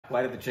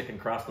Why did the chicken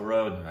cross the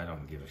road? I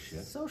don't give a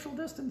shit. Social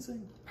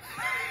distancing.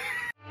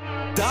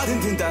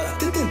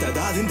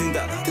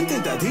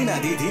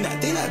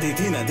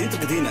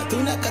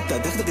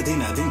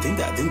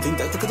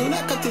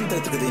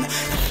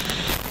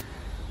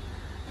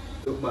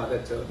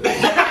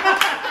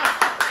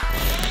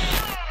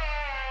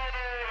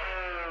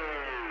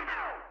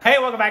 Hey,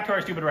 welcome back to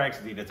our Stupid Rags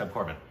Indeed. It's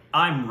Corbin.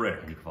 I'm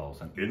Rick. You can follow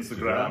us on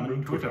Instagram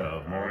and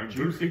Twitter for more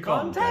juicy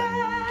content.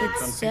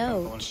 It's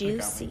so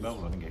juicy. You You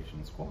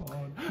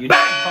can know,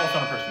 follow us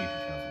on our personal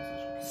YouTube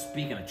channels.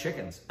 speaking of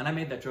chickens, and I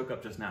made that joke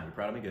up just now. You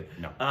proud of me? Good.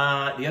 No.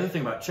 The other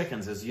thing about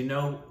chickens is, you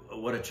know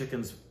what a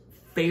chicken's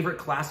favorite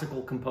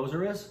classical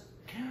composer is?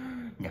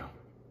 No.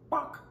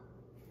 Bach.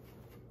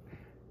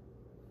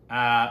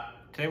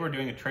 Today we're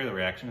doing a trailer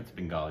reaction. It's a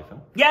Bengali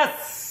film.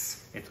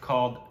 Yes! It's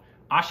called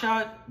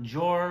Asha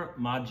Jaoar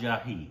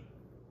Majhe.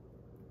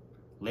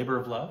 Labor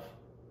of Love.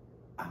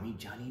 Ami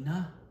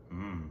Janina?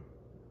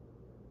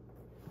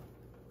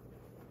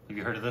 Have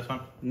you heard of this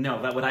one?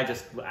 No, that what I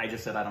just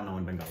said. I don't know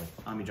in Bengali.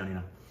 Ami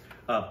Janina.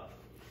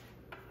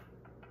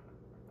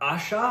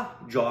 Asha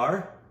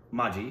Jaoar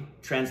Majhe,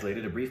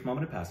 translated, a brief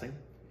moment of passing,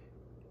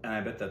 and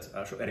I bet that's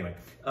anyway,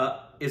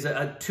 is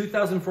a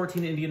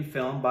 2014 Indian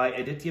film by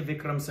Aditya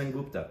Vikram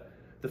Sengupta.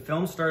 The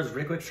film stars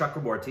Ritwick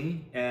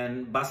Chakraborty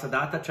and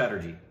Basadatta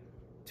Chatterjee,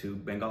 two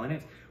Bengali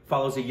names.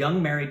 Follows a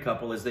young married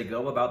couple as they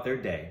go about their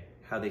day,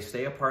 how they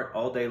stay apart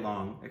all day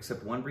long,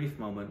 except one brief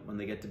moment when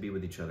they get to be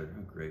with each other.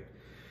 Oh, great.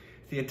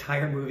 The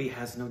entire movie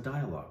has no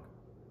dialogue.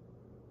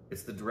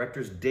 It's the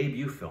director's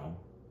debut film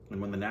and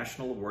won the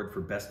National Award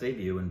for Best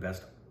Debut and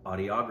Best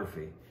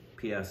Audiography.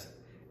 P.S.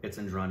 It's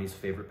Indrani's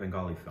favorite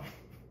Bengali film.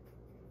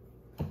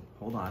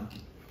 Hold on.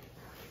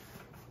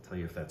 I'll tell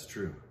you if that's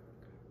true.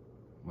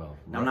 Well,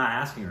 Now, I'm not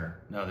asking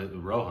her. No,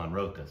 Rohan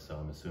wrote this, so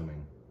I'm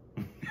assuming.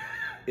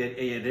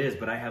 It is,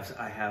 but I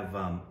have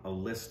a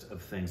list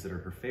of things that are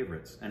her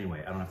favorites.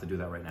 Anyway, I don't have to do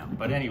that right now.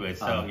 But anyway,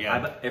 so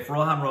yeah. If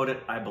Rohan wrote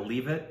it, I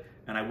believe it,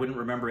 and I wouldn't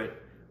remember it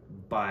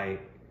by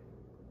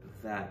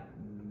that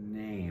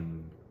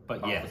name.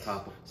 But off yes. the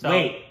top. So,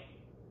 wait,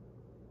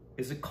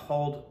 is it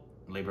called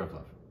Labor of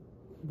Love.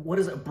 what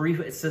is a brief?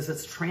 It says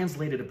it's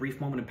translated a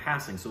brief moment in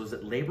passing. So is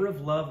it labor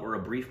of love or a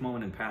brief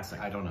moment in passing?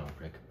 I don't know,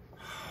 Rick.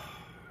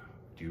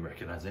 Do you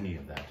recognize any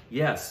of that?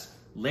 Yes,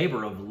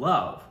 labor of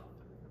love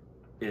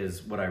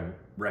is what I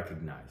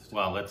recognized.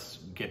 Well, let's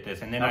get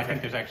this. And then I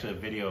think there's actually a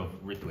video of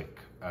Ritwick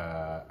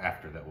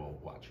after that we'll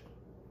watch.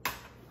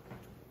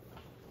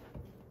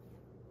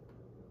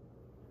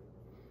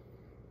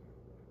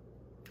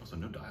 Also,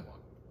 no dialogue.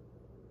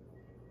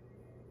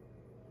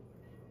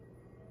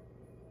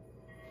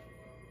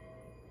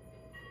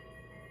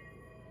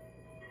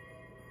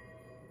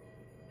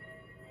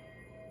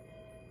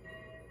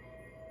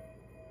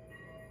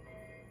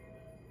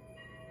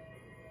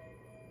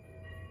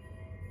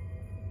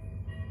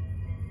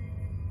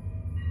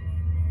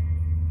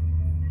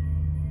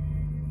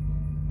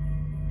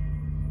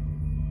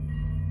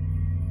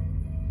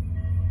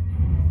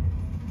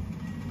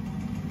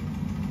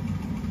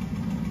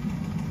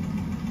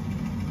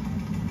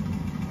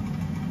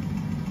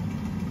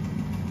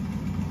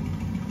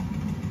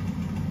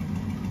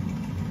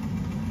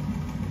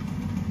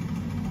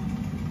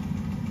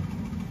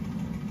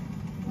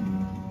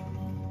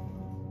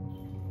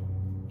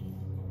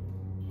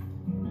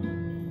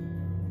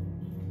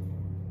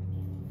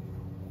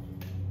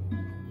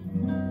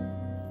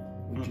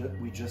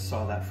 We just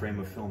saw that frame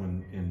of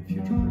film in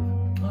Future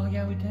Proof. Oh,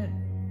 yeah, we did.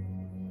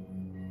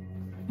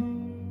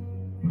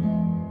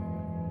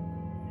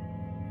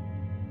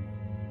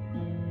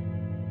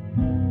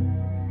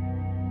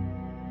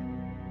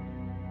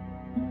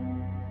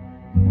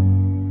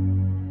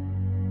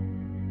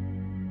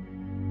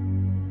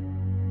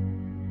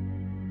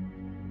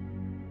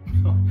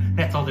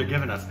 That's all they're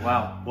giving us.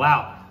 Wow.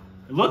 Wow.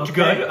 It looked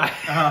Okay. good.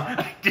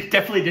 It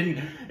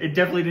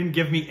definitely didn't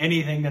give me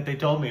anything that they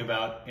told me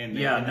about in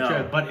the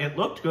trailer, but it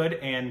looked good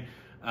and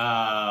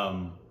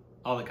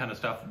all that kind of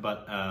stuff.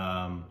 But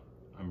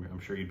I'm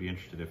sure you'd be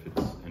interested if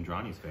it's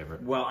Indrani's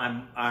favorite. Well,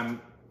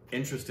 I'm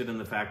interested in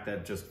the fact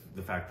that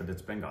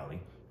it's Bengali.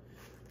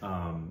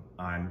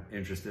 I'm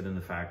interested in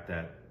the fact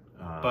that.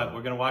 But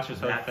we're gonna watch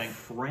this other thing.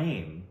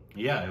 Frame.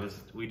 Yeah, it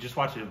was. We just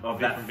watched a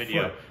different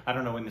video. Foot. I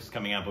don't know when this is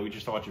coming out, but we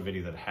just watched a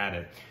video that had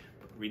it.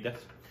 Read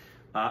this.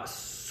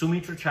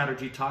 Sumitra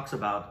Chatterjee talks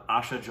about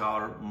Asha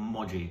Jaoar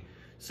Majhe.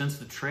 Since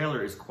the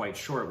trailer is quite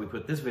short, we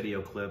put this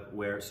video clip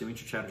where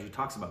Sumitra Chatterjee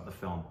talks about the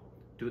film.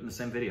 Do it in the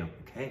same video.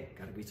 Okay,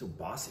 gotta be so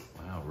bossy.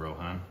 Wow,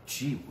 Rohan.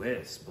 Gee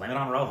whiz. Blame it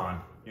on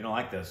Rohan. You don't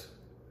like this.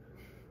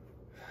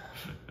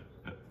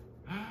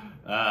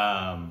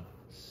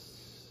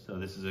 So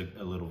this is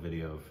a little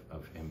video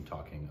of him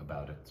talking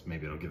about it. So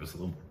maybe it'll give us a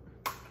little more.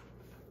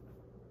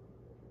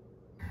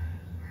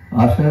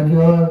 Asha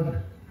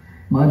Jaoar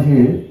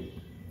Majhe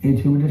এই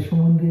ছবিটার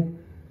সম্বন্ধে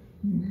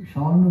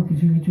সামান্য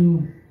কিছু কিছু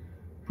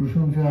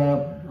প্রশংসা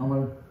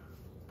আমার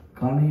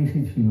কানে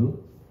এসেছিল,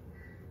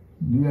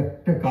 দু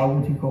একটা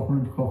কাগজে কখনো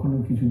কখনো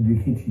কিছু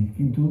দেখেছি,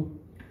 কিন্তু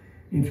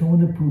এর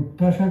সম্বন্ধে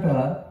প্রত্যাশাটা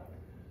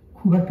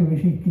খুব একটা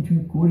বেশি কিছু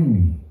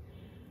করিনি,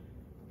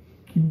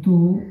 কিন্তু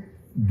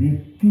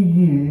দেখতে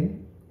গিয়ে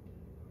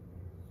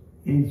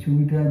এই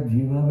ছবিটা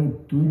যেভাবে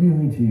তৈরি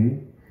হয়েছে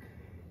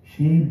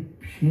সেই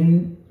সেই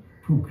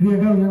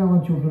প্রক্রিয়াটাও যেন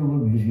আমার চোখের উপর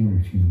ভেসে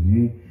উঠছিল,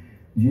 যে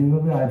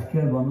যেভাবে আজকে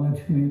আর বাংলা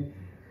ছবি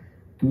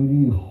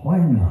তৈরি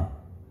হয় না,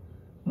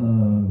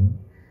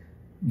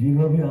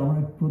 যেভাবে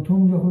আমরা প্রথম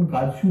যখন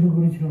কাজ শুরু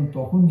করেছিলাম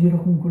তখন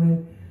যেরকম করে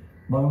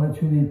বাংলা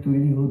ছবি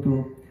তৈরি হতো,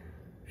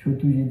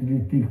 সত্যজিৎ,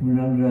 ঋত্বিক,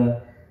 মৃণালরা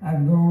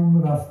একদম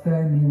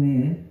রাস্তায় নেমে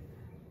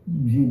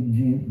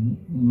যে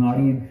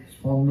নারীর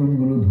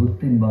স্পন্দনগুলো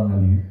ধরতেন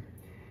বাঙালি,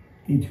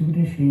 এই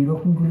ছবিটা সেই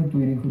রকম করে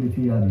তৈরি করেছে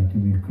আদিত্য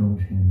বিক্রম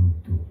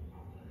সেনগুপ্ত।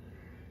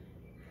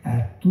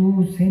 এত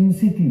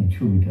সেন্সিটিভ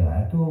ছবিটা,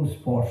 এত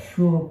স্পর্শ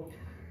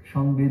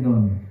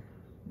সংবেদন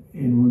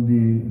এর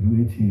মধ্যে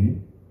রয়েছে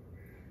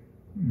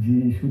যে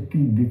সত্যি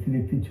দেখতে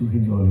দেখতে চোখে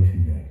জল এসে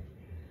যায়।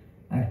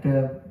 একটা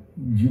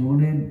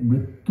জীবনের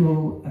বৃত্ত,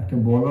 একটা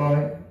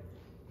বলয়,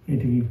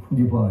 এটাকে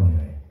খুঁজে পাওয়া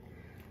যায়।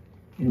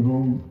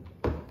 এবং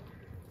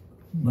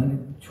মানে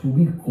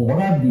ছবি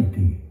করার দিক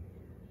থেকে,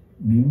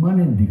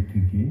 নির্মাণের দিক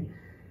থেকে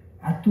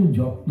এত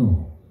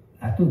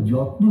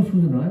যত্ন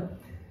শুধু নয়,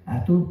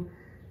 এত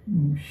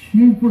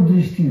শিল্প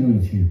দৃষ্টি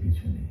রয়েছে এর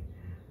পিছনে।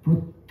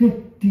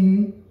 প্রত্যেকটি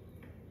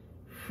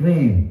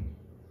ফ্রেম,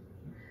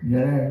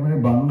 যারা একবারে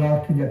বাংলা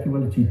অর্থে যাকে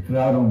বলে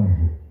চিত্রারম্ভ,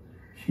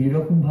 সেই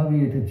রকমভাবে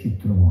এটা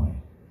চিত্রময়।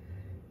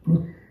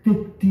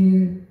 প্রত্যেকটি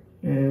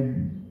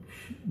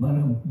মানে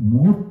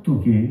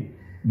মুহূর্তকে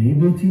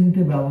ভেবে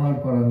চিন্তে ব্যবহার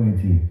করা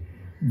হয়েছে,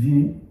 যে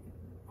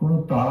কোনো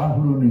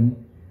তাড়াহুড়ো নেই।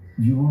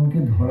 জীবনকে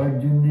ধরার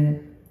জন্যে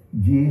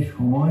যে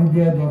সময়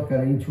দেওয়া দরকার,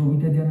 এই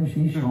ছবিটা যেন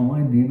সেই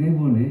সময় দেবে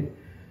বলে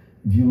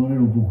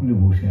জীবনের উপকূলে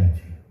বসে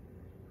আছে,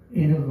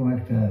 এরকম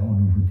একটা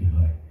অনুভূতি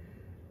হয়।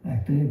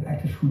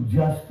 একটা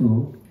সূর্যাস্ত,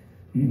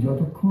 এই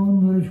যতক্ষণ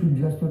ধরে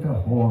সূর্যাস্তটা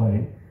হয়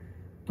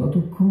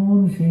ততক্ষণ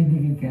সেই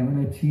দিকে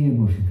ক্যামেরা চেয়ে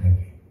বসে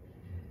থাকে,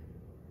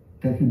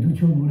 তাকে দু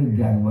চোখ ভরে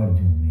দেখবার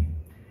জন্যে।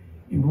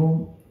 এবং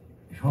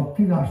সব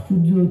থেকে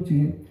আশ্চর্য হচ্ছে,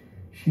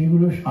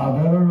 সেগুলো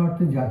সাধারণ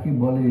অর্থে যাকে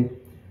বলে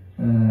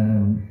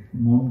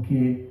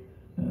মনকে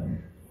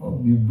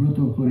বিব্রত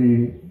করে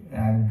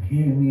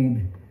একঘেয়েমির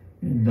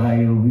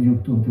দায়ে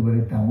অভিযুক্ত হতে পারে,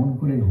 তেমন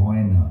করে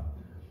হয় না।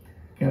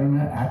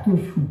 কেননা এত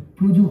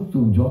সুপ্রযুক্ত,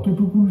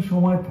 যতটুকুন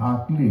সময়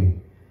থাকলে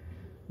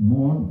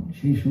মন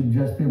সেই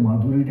সূর্যাস্তের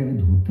মাধুরীটাকে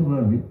ধরতে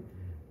পারবে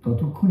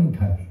ততক্ষণই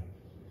থাকে,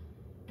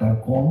 তার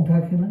কম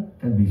থাকে না,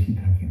 তার বেশি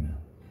থাকে না।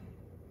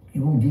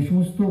 এবং যে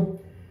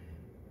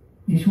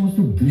সমস্ত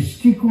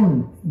দৃষ্টিকোণ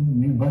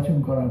নির্বাচন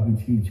করা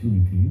হয়েছে এই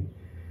ছবিতে,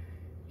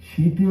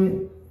 সেটা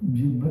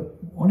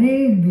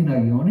অনেক দিন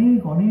আগে,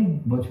 অনেক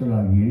বছর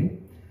আগে,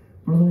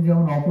 প্রথমে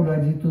যেমন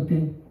অপরাজিততে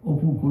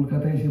অপু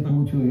কলকাতায় এসে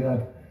পৌঁছয়, আর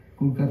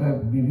কলকাতা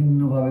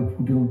বিভিন্নভাবে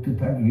ফুটে উঠতে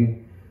থাকে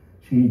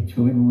সেই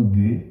ছবির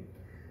মধ্যে।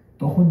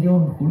 তখন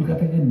যেমন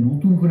কলকাতাকে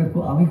নতুন করে,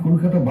 আমি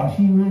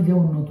কলকাতাবাসী হয়ে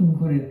যেমন নতুন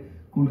করে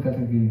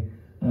কলকাতাকে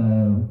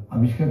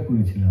আবিষ্কার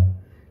করেছিলাম,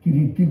 কি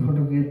ঋত্বিক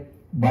ঘটকের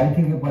বাড়ি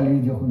থেকে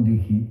পালিয়ে যখন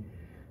দেখি,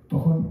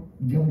 তখন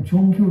যেমন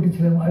চমকে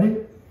উঠেছিলাম, আরে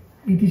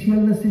এটি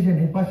শিয়ালদা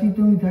স্টেশনের পাশেই তো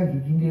আমি থাকি,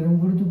 কিন্তু এরকম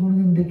করে তো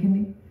কোনোদিন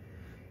দেখিনি।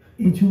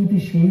 এই ছবিতে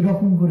সেই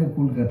রকম করে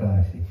কলকাতা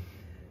আসে,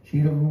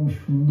 সেই রকম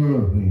সুন্দর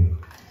হয়ে,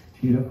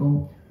 সেই রকম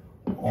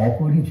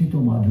অপরিচিত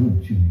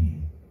মাধুর্য নিয়ে।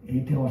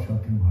 এইটা আমার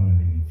সবথেকে ভালো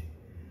লেগেছে।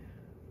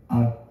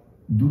 আর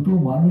দুটো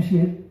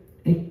মানুষের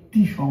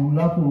একটি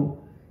সংলাপও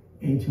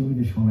এই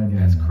ছবিতে শোনা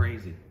যায় না,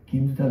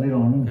 কিন্তু তাদের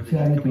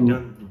অনুচ্চারিত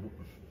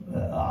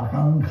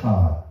আকাঙ্ক্ষা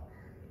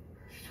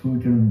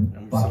ছবিটার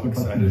পাখে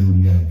পাখে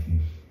জড়িয়ে আছে।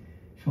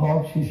 সব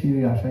শেষে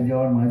আসা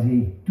যাওয়ার মাঝে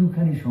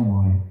একটুখানি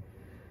সময়,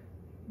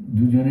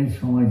 দুজনের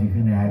সময়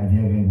যেখানে এক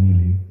জায়গায়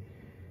মিলে,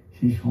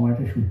 সেই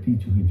সময়টা সত্যিই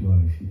চোখে জল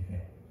এসে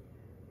যায়।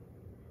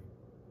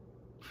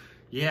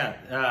 Yeah,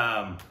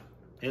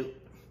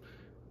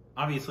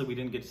 obviously we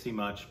didn't get to see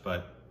much,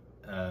 but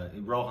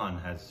Rohan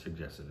has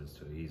suggested this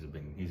too. He's a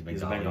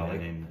Bengali,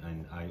 and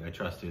I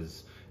trust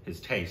his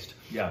taste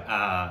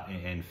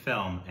in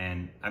film. And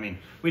I mean,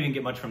 we didn't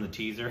get much from the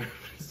teaser,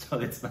 so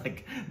it's like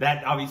that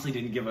obviously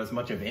didn't give us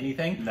much of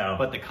anything. No.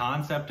 But the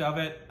concept of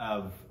it,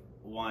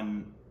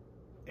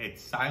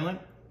 it's silent,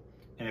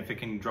 and if it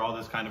can draw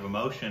this kind of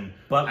emotion,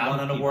 but won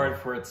an award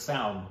for its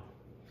sound.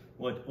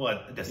 What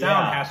the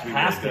sound has to be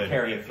really good.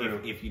 Carry it through.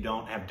 If you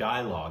don't have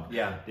dialogue,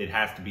 it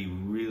has to be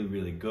really,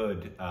 really good.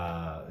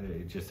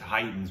 It just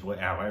heightens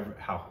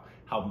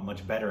how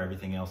much better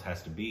everything else has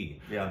to be.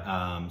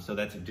 So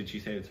that's. Did she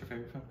say it's her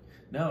favorite film?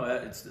 No,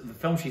 it's the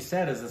film she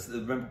said is this,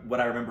 what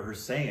I remember her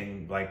saying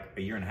like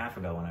a year and a half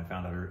ago when I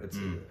found out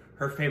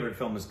her favorite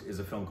film is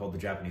a film called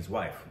The Japanese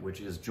Wife, which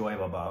is Joy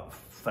Baba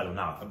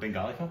Felunath. A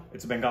Bengali film?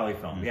 It's a Bengali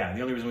film, yeah. And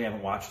the only reason we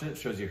haven't watched it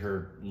shows you her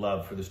love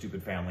for the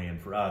Stupid Family and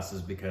for us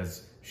is because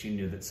she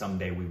knew that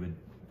someday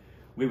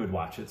we would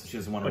watch it. So she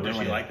doesn't want to ruin it.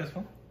 Does she like this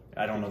film?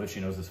 I don't know that she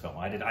knows this film.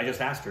 I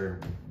just asked her,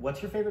 "What's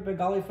your favorite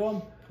Bengali film?"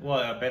 Well,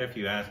 I bet if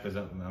you ask, because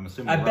I'm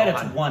assuming I bet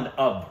it's one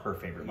of her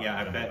favorite.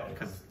 Yeah, I bet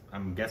because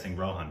I'm guessing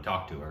Rohan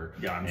talked to her.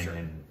 Yeah, I'm sure.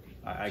 And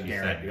I she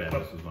guarantee said that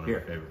this was one of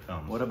her favorite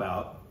films. What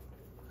about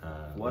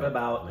What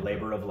about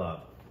Labor of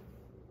Love?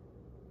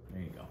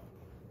 There you go.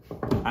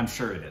 I'm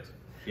sure it is.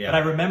 Yeah. But I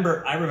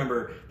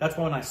remember, that's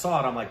when I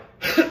saw it, I'm like,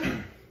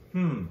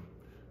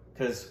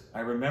 because I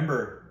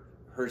remember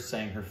her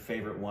saying her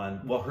favorite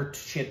one, well,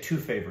 she had two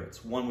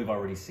favorites. One we've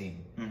already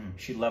seen.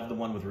 She loved the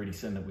one with Riti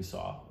Sin that we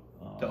saw.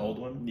 The old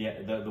one?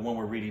 Yeah, the one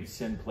where Riti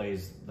Sin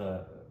plays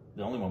the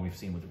only one we've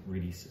seen with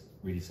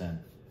Riti Sin.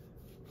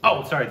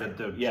 Oh, sorry, the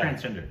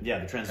transgender. Yeah,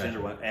 the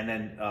transgender one. And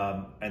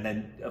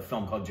then a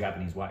film called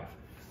Japanese Wife.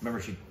 Remember,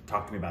 she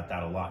talked to me about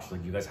that a lot. She's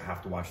like, you guys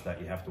have to watch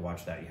that. You have to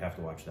watch that. You have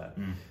to watch that.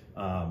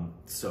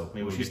 So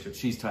maybe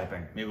she's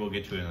typing. Maybe we'll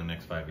get to it in the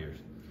next 5 years.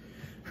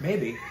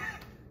 Maybe.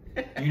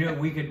 You know,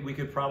 we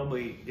could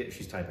probably get.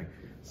 She's typing.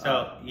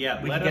 So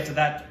yeah, we can get to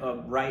that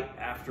right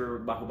after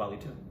Bahubali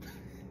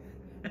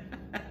 2.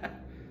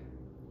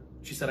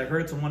 She said, I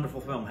heard it's a wonderful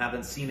film.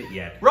 Haven't seen it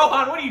yet.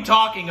 Rohan, what are you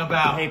talking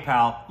about? Hey,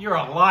 pal. You're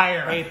a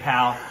liar. Hey,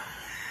 pal.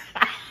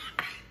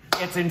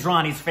 It's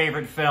Indrani's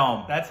favorite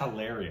film. That's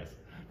hilarious.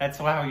 That's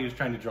how he was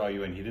trying to draw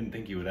you in. He didn't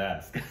think you would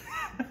ask.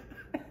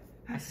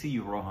 I see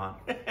you, Rohan.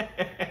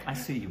 I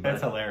see you, bud.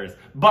 That's hilarious.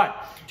 But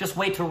just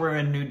wait till we're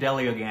in New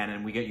Delhi again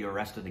and we get you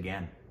arrested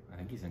again. I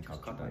think he's in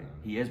Calcutta.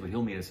 He is, but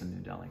he'll meet us in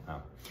New Delhi.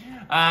 Oh.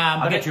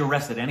 I'll get you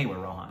arrested anywhere,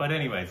 Rohan. But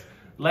anyways,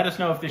 let us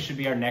know if this should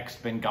be our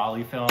next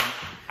Bengali film.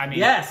 I mean,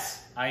 yes.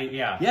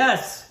 Yeah.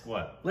 Yes.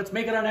 What? Let's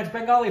make it our next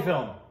Bengali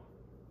film.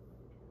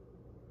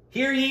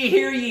 Hear ye,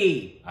 hear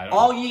ye.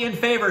 All ye in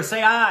favor,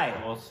 say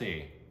aye. We'll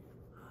see.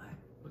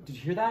 Did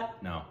you hear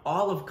that? No.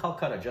 All of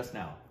Calcutta just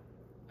now.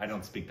 I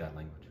don't speak that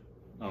language.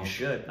 You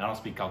should. I don't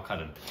speak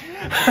Calcuttan.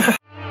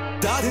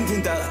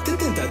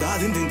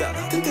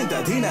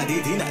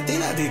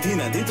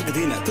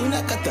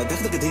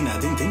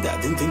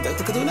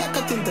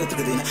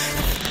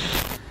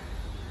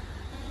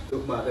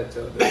 Look,